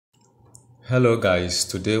Hello guys,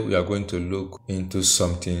 today we are going to look into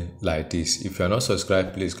something like this. If you are not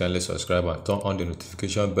subscribed, please kindly subscribe and turn on the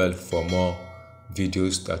notification bell for more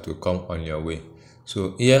videos that will come on your way.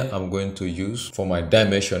 So here I'm going to use, for my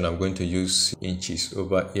dimension, I'm going to use inches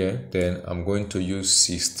over here. Then I'm going to use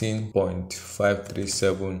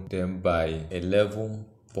 16.537 then by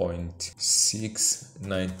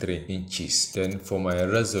 11.693 inches. Then for my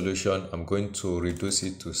resolution, I'm going to reduce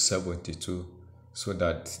it to 72 so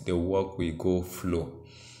that the work will go flow.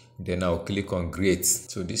 Then I'll click on create.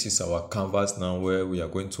 So this is our canvas now where we are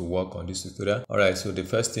going to work on this tutorial. Alright, so the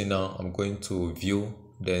first thing now, I'm going to view,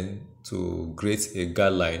 then to create a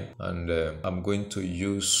guideline, and I'm going to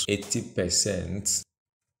use 80%.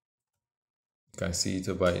 You can see it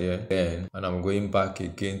over here. Then, and I'm going back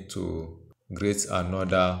again to create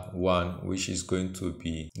another one, which is going to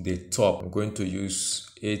be the top. I'm going to use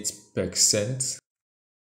 8%.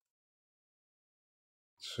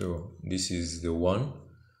 So this is the one.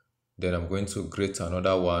 Then I'm going to create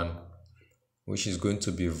another one, which is going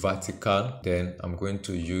to be vertical. Then I'm going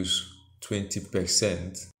to use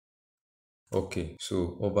 20%. Okay,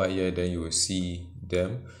 so over here, then you will see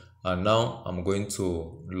them. And now I'm going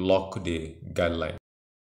to lock the guideline.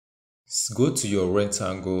 Go to your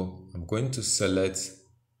rectangle. I'm going to select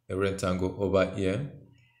a rectangle over here.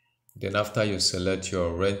 Then after you select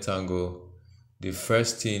your rectangle, the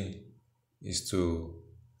first thing is to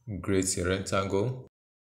create a rectangle.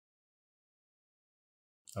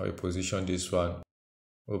 I will position this one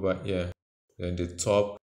over here, then the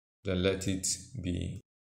top, then let it be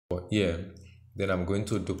for here. Then I'm going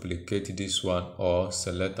to duplicate this one or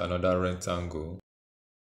select another rectangle,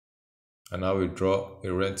 and I will draw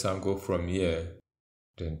a rectangle from here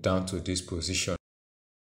then down to this position.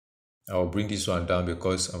 I will bring this one down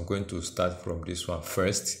because I'm going to start from this one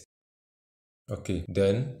first. Okay,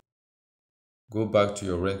 then go back to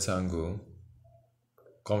your rectangle,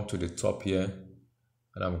 come to the top here,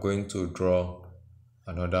 and I'm going to draw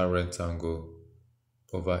another rectangle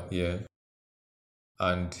over here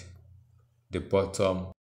and the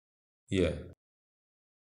bottom here.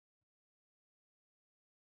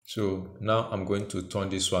 So now I'm going to turn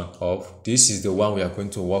this one off. This is the one we are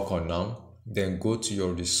going to work on now. Then go to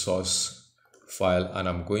your resource file, and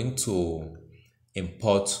I'm going to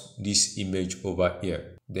import this image over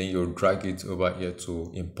here. Then you'll drag it over here to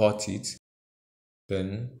import it.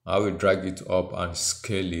 Then I will drag it up and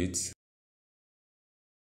scale it.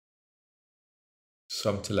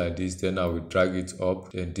 Something like this. Then I will drag it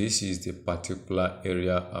up. Then this is the particular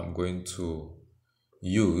area I'm going to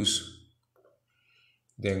use.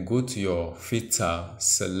 Then go to your filter,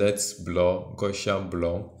 select blur, Gaussian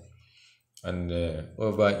blur, and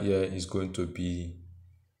over here is going to be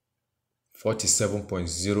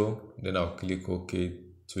 47.0. Then I'll click OK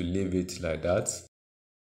to leave it like that.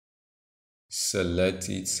 Select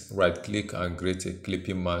it, right click and create a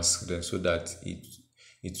clipping mask then, so that it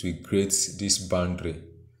will create this boundary.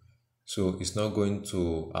 So it's not going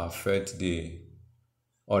to affect the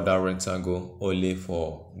other rectangle, only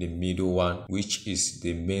for the middle one, which is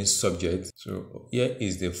the main subject. So here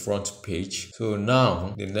is the front page. So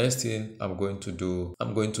now the next thing I'm going to do,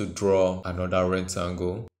 I'm going to draw another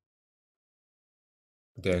rectangle,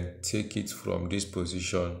 then take it from this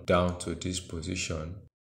position down to this position,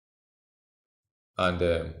 and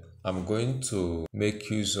I'm going to make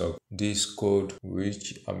use of this code,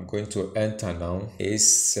 which I'm going to enter now,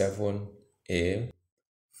 A7A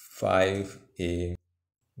 5A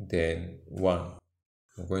then 1.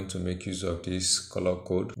 I'm going to make use of this color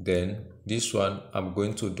code. Then this one, I'm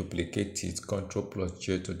going to duplicate it,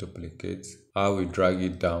 Ctrl+J to duplicate. I will drag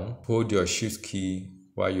it down. Hold your shift key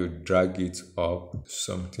while you drag it up,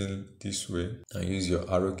 something this way, and use your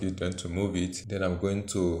arrow key then to move it. Then I'm going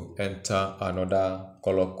to enter another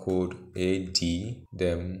color code, AD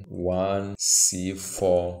then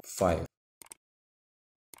 1C45.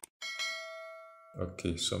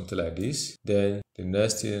 Okay, something like this. Then the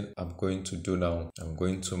next thing I'm going to do now, I'm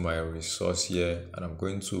going to my resource here, and I'm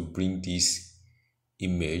going to bring this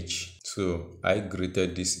image. So I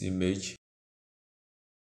created this image,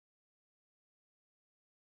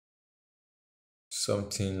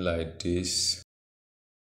 something like this.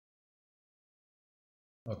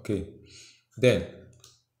 Okay, then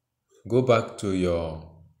go back to your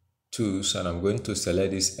tools, and I'm going to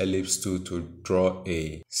select this ellipse tool to draw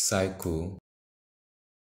a cycle.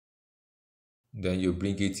 Then you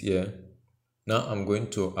bring it here. Now I'm going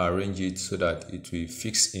to arrange it so that it will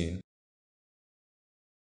fix in.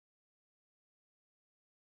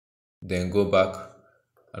 Then go back,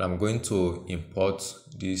 and I'm going to import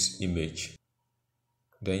this image.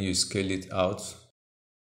 Then you scale it out.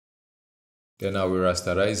 Then I will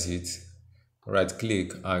rasterize it. right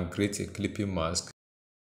click and create a clipping mask.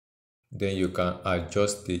 Then you can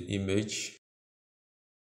adjust the image.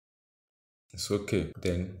 It's okay.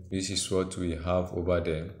 Then this is what we have over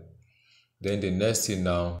there. Then the next thing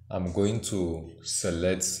now, I'm going to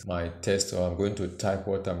select my text, or I'm going to type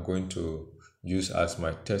what I'm going to use as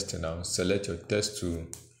my text now. Select your text to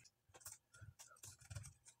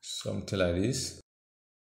something like this.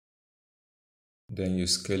 Then you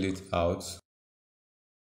scale it out.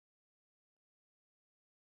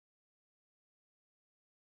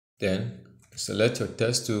 Then select your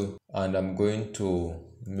text tool, and I'm going to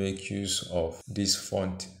make use of this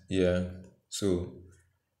font here. So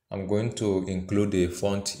I'm going to include a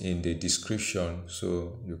font in the description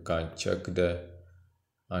so you can check there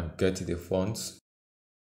and get the fonts.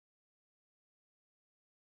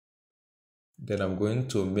 Then I'm going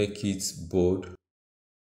to make it bold.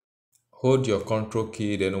 Hold your Control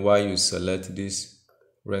key, then while you select this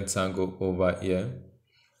rectangle over here,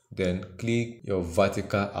 then click your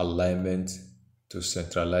vertical alignment to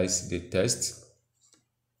centralize the text.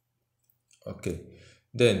 Okay,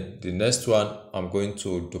 then the next one, I'm going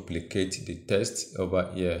to duplicate the text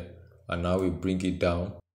over here, and now we bring it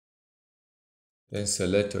down. Then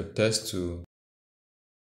select your text to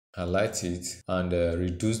highlight it and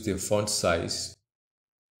reduce the font size.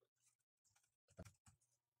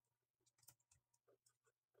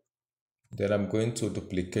 Then I'm going to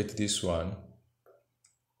duplicate this one,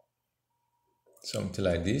 something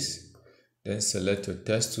like this. Then select your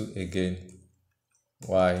text tool again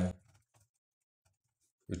while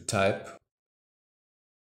you type.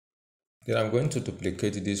 Then I'm going to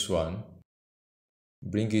duplicate this one,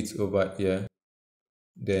 bring it over here.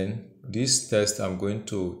 Then this text, I'm going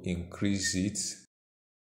to increase it.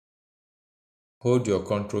 Hold your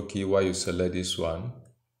Control key while you select this one.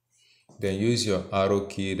 Then use your arrow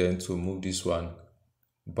key then to move this one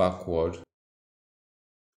backward.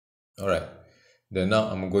 Alright, then now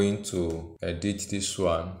I'm going to edit this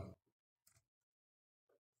one,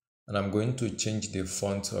 and I'm going to change the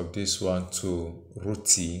font of this one to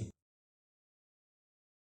Ruthie.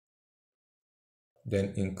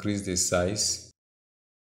 Then increase the size.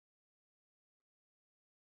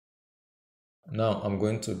 Now I'm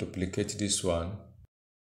going to duplicate this one.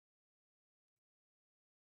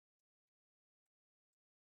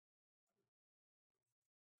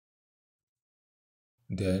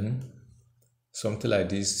 Then something like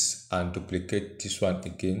this, and duplicate this one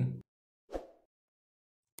again.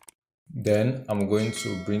 Then I'm going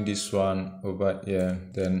to bring this one over here,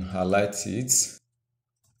 then highlight it.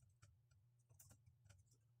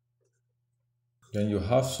 Then you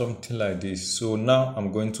have something like this. So now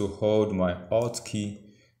I'm going to hold my Alt key,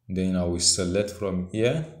 then I will select from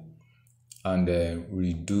here and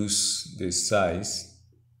reduce the size.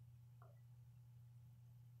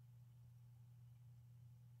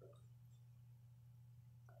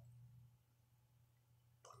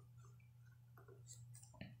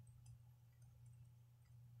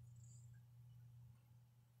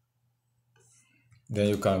 Then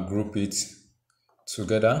you can group it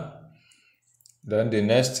together. Then the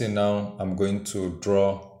next thing now, I'm going to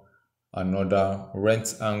draw another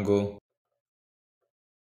rectangle.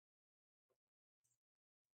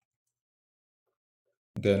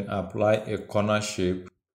 Then apply a corner shape.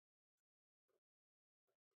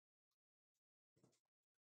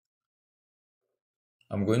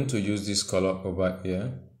 I'm going to use this color over here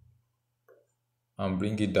and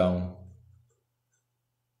bring it down.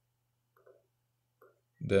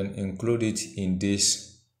 Then include it in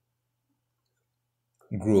this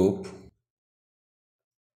group.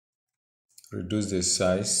 Reduce the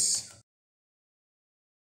size.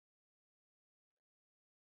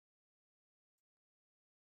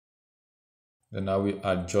 Then I will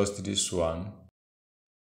adjust this one.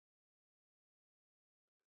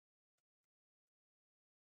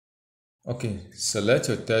 Okay, select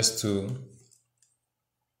your text tool,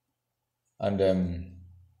 and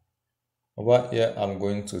over here I'm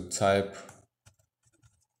going to type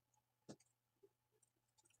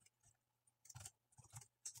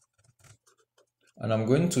and I'm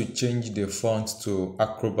going to change the font to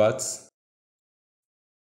Akrobat,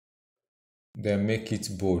 then make it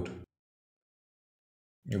bold.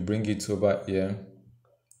 You bring it over here,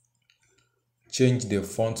 change the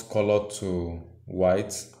font color to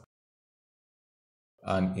white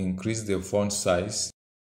and increase the font size,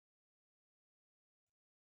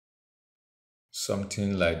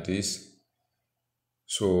 something like this.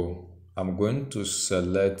 So I'm going to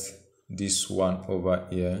select this one over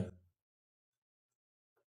here.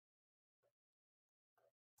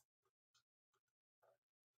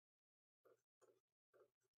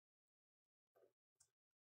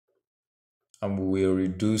 and we will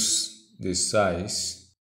reduce the size.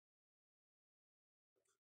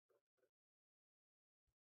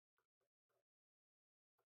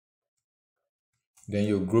 Then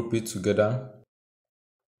you group it together.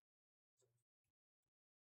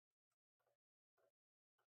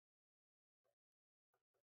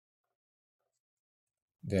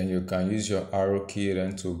 Then you can use your arrow key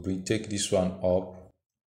then to take this one up.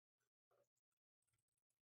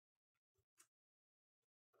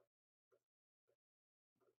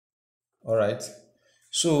 Alright,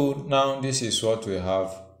 so now this is what we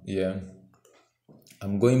have here.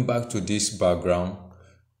 I'm going back to this background.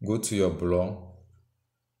 Go to your blur,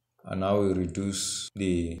 and I will reduce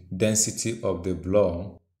the density of the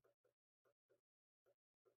blur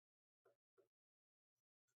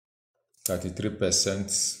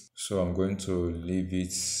 33%. So I'm going to leave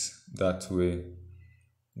it that way,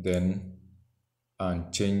 then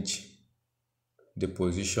and change the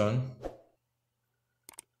position.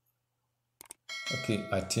 Okay,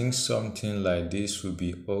 I think something like this will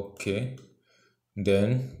be okay.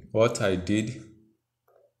 Then what I did,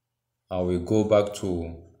 I will go back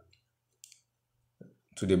to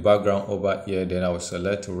the background over here. Then I will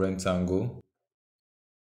select rectangle.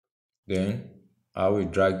 Then I will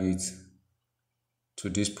drag it to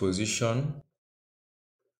this position.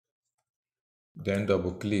 Then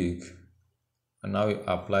double click, and I will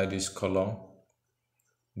apply this color.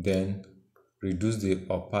 Then reduce the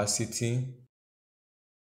opacity.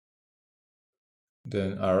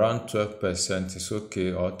 Then around 12% is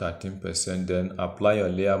okay, or 13%. Then apply your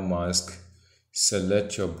layer mask,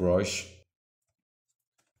 select your brush,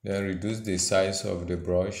 then reduce the size of the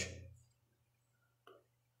brush.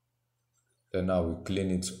 Then I will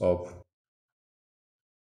clean it up.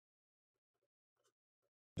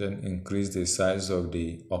 Then increase the size of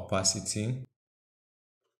the opacity,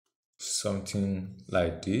 something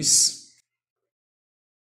like this.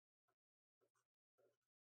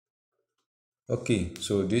 Okay,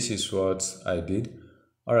 so this is what I did.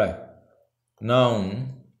 Alright, now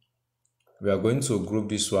we are going to group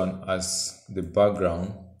this one as the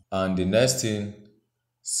background, and the next thing,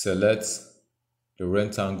 select the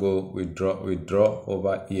rectangle we draw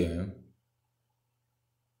over here.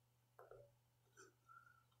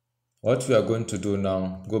 What we are going to do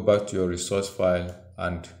now, go back to your resource file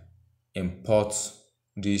and import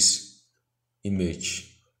this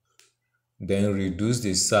image. Then reduce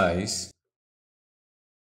the size,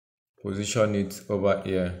 position it over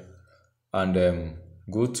here, and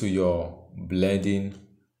go to your blending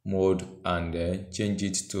mode and change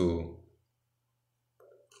it to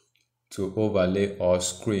overlay or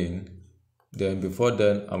screen. Then before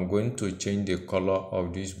then, I'm going to change the color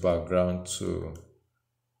of this background to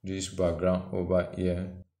this background over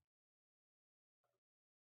here.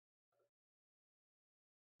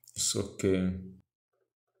 It's okay,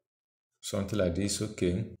 something like this.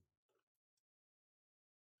 Okay,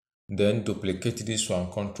 then duplicate this one,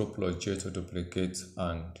 Ctrl+J to duplicate,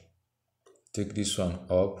 and take this one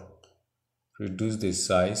up, reduce the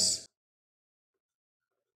size,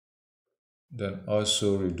 then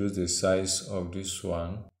also reduce the size of this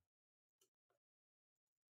one.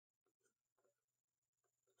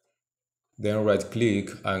 Then right click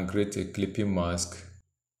and create a clipping mask,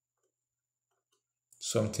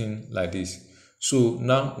 something like this. So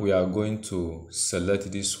now we are going to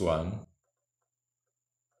select this one,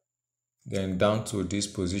 then down to this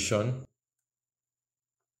position,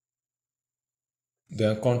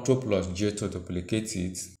 then Ctrl+J to duplicate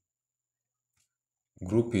it,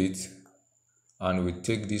 group it, and we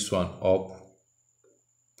take this one up,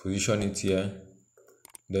 position it here,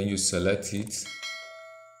 then you select it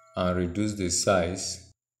and reduce the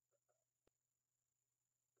size,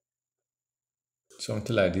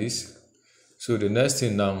 something like this. So the next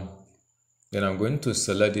thing now, then I'm going to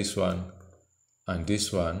select this one and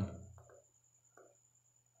this one,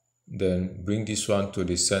 then bring this one to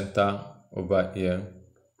the center over here,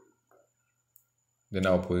 then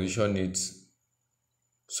I'll position it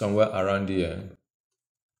somewhere around here.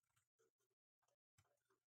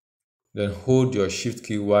 Then hold your shift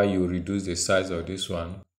key while you reduce the size of this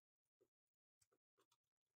one.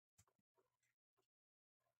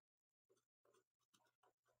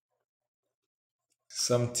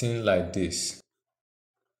 Something like this.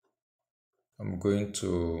 I'm going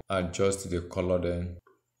to adjust the color then.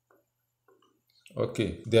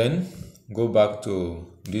 Okay, then go back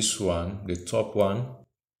to this one, the top one.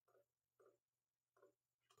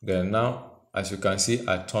 Then now, as you can see,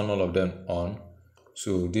 I turn all of them on.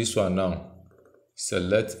 So this one now,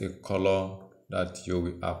 select a color that you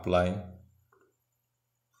will apply.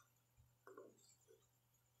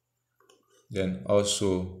 Then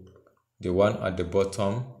also the one at the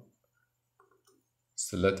bottom,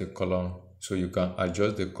 select the color, so you can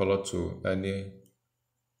adjust the color to any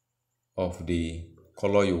of the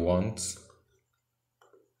color you want,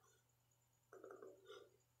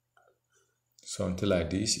 something like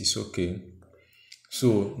this is okay.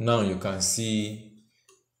 So now you can see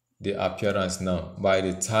the appearance. Now by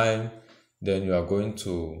the time then you are going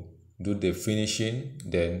to do the finishing,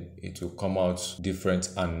 then it will come out different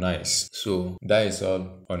and nice. So that is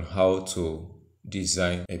all on how to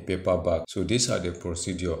design a paper bag. So these are the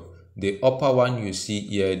procedure. The upper one you see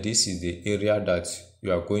here, this is the area that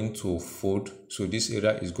you are going to fold. So this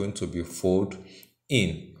area is going to be fold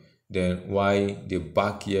in. Then why the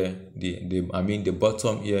back here, the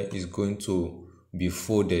bottom here is going to be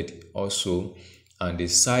folded also, and the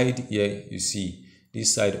side here, you see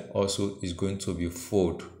this side also is going to be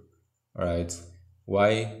fold. All right,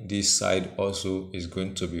 why this side also is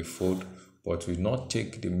going to be fold, but will not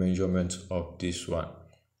take the measurement of this one,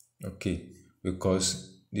 okay,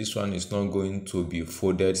 because this one is not going to be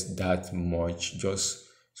folded that much, just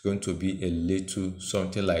it's going to be a little,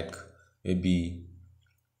 something like maybe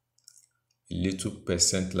a little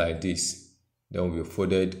percent like this, then will be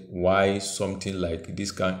folded. Why something like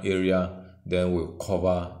this kind of area then will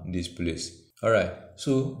cover this place. All right,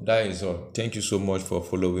 so that is all. Thank you so much for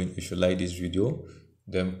following. If you like this video,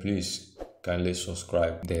 then please kindly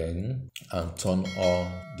subscribe then and turn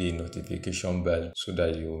on the notification bell so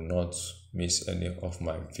that you will not miss any of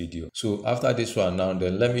my video. So after this one now,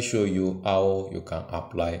 then let me show you how you can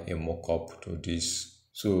apply a mockup to this.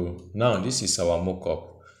 So now this is our mockup.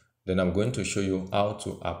 Then I'm going to show you how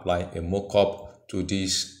to apply a mockup to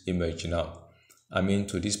this image now.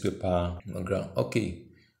 To this paper background. Okay,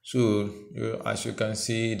 so as you can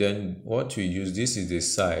see, then what we use, this is the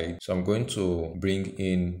side. So I'm going to bring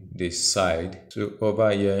in the side. So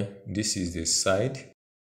over here, this is the side.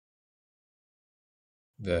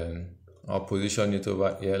 Then I'll position it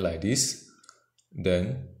over here like this.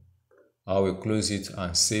 Then I will close it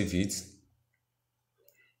and save it.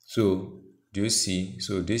 So do you see?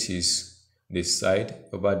 So this is the side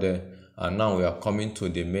over there, and now we are coming to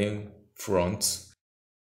the main front.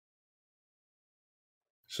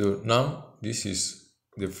 So now this is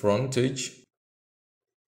the frontage.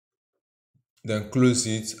 Then close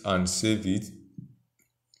it and save it.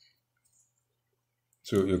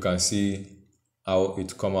 So you can see how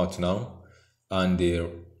it come out now, and the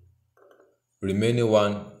remaining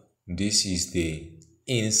one, this is the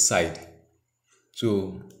inside.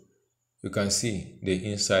 So you can see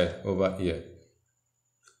the inside over here.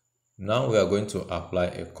 Now we are going to apply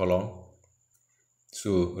a color.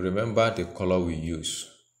 So remember the color we use.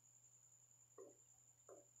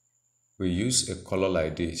 We use a color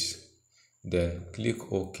like this. Then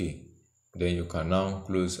click OK. Then you can now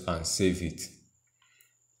close and save it.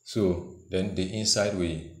 So then the inside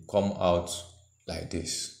will come out like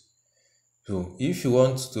this. So if you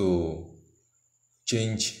want to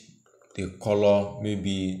change the color,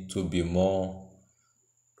 maybe to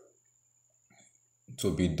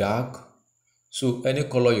be dark, so any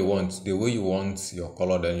color you want, the way you want your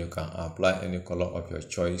color, then you can apply any color of your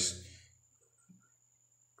choice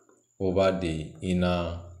over the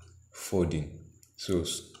inner folding. So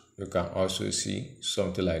you can also see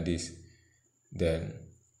something like this. Then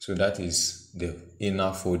so that is the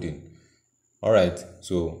inner folding. All right,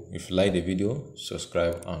 so if you like the video,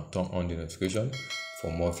 subscribe and turn on the notification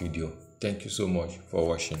for more video. Thank you so much for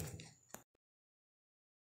watching.